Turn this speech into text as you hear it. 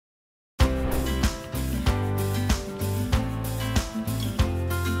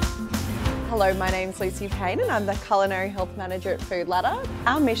Hello, my name's Lucy Payne and I'm the Culinary Health Manager at Food Ladder.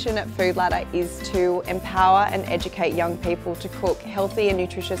 Our mission at Food Ladder is to empower and educate young people to cook healthy and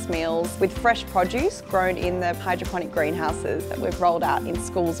nutritious meals with fresh produce grown in the hydroponic greenhouses that we've rolled out in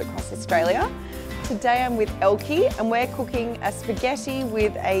schools across Australia. Today I'm with Elkie and we're cooking a spaghetti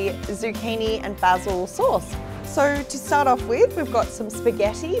with a zucchini and basil sauce. So to start off with, we've got some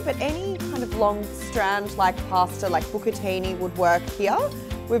spaghetti, but any kind of long strand like pasta, like bucatini would work here.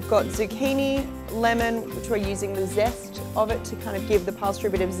 We've got zucchini, lemon, which we're using the zest of it to kind of give the pasta a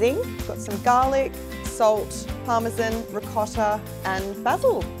bit of zing. We've got some garlic, salt, parmesan, ricotta and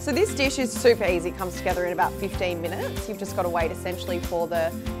basil. So this dish is super easy, it comes together in about 15 minutes. You've just got to wait essentially for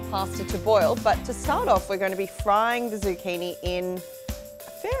the pasta to boil. But to start off, we're going to be frying the zucchini in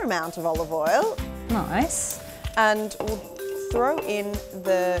a fair amount of olive oil. Nice. And we'll throw in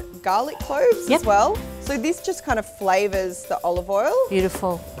the garlic cloves as well. So this just kind of flavours the olive oil.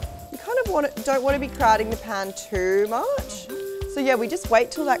 Beautiful. You kind of don't want to be crowding the pan too much. So yeah, we just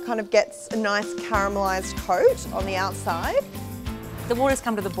wait till that kind of gets a nice caramelised coat on the outside. The water's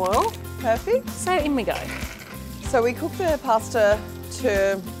come to the boil. Perfect. So in we go. So we cook the pasta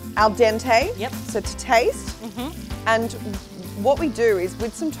to al dente, so to taste. And what we do is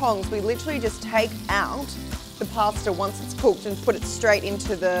with some tongs, we literally just take out the pasta once it's cooked and put it straight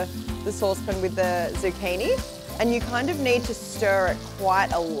into the saucepan with the zucchini. And you kind of need to stir it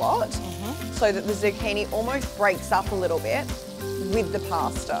quite a lot so that the zucchini almost breaks up a little bit with the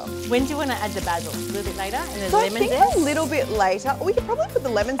pasta. When do you want to add the basil? A little bit later? And the so lemon zest? I think a little bit later. We could probably put the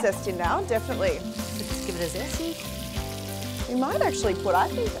lemon zest in now, definitely. So just give it a zesty. We might actually put, I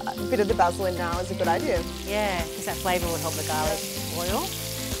think, a bit of the basil in now is a good idea. Yeah, because that flavour would help the garlic oil.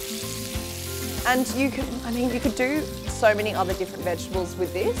 And you could do so many other different vegetables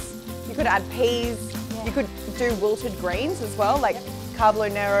with this. You could add peas, you could do wilted greens as well, like carbo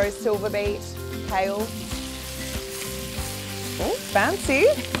nero, silver beet, kale. Oh, fancy.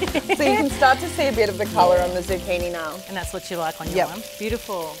 So you can start to see a bit of the colour on the zucchini now. And that's what you like on your one.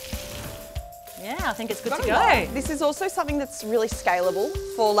 Beautiful. Yeah, I think it's good to go. This is also something that's really scalable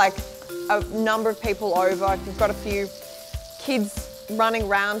for like a number of people over. We've got a few kids running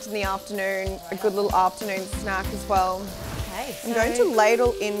around in the afternoon, a good little afternoon snack as well. Okay, I'm going to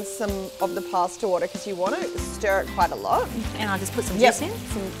ladle in some of the pasta water because you want to stir it quite a lot. And I'll just put some juice in?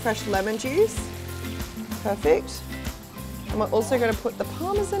 Some fresh lemon juice. Perfect. And we're also going to put the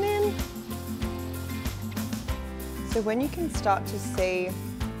parmesan in. So when you can start to see,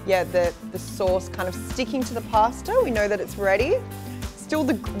 the sauce kind of sticking to the pasta, we know that it's ready. Still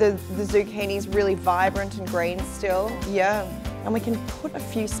the zucchini's really vibrant and green still. Yeah. And we can put a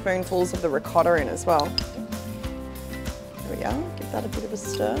few spoonfuls of the ricotta in as well. There we are, give that a bit of a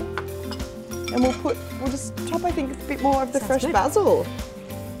stir. And we'll just top, I think, a bit more of the fresh basil.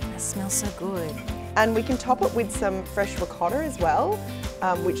 That smells so good. And we can top it with some fresh ricotta as well,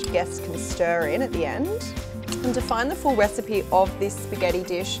 which guests can stir in at the end. And to find the full recipe of this spaghetti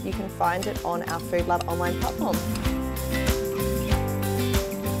dish, you can find it on our Food Ladder online platform.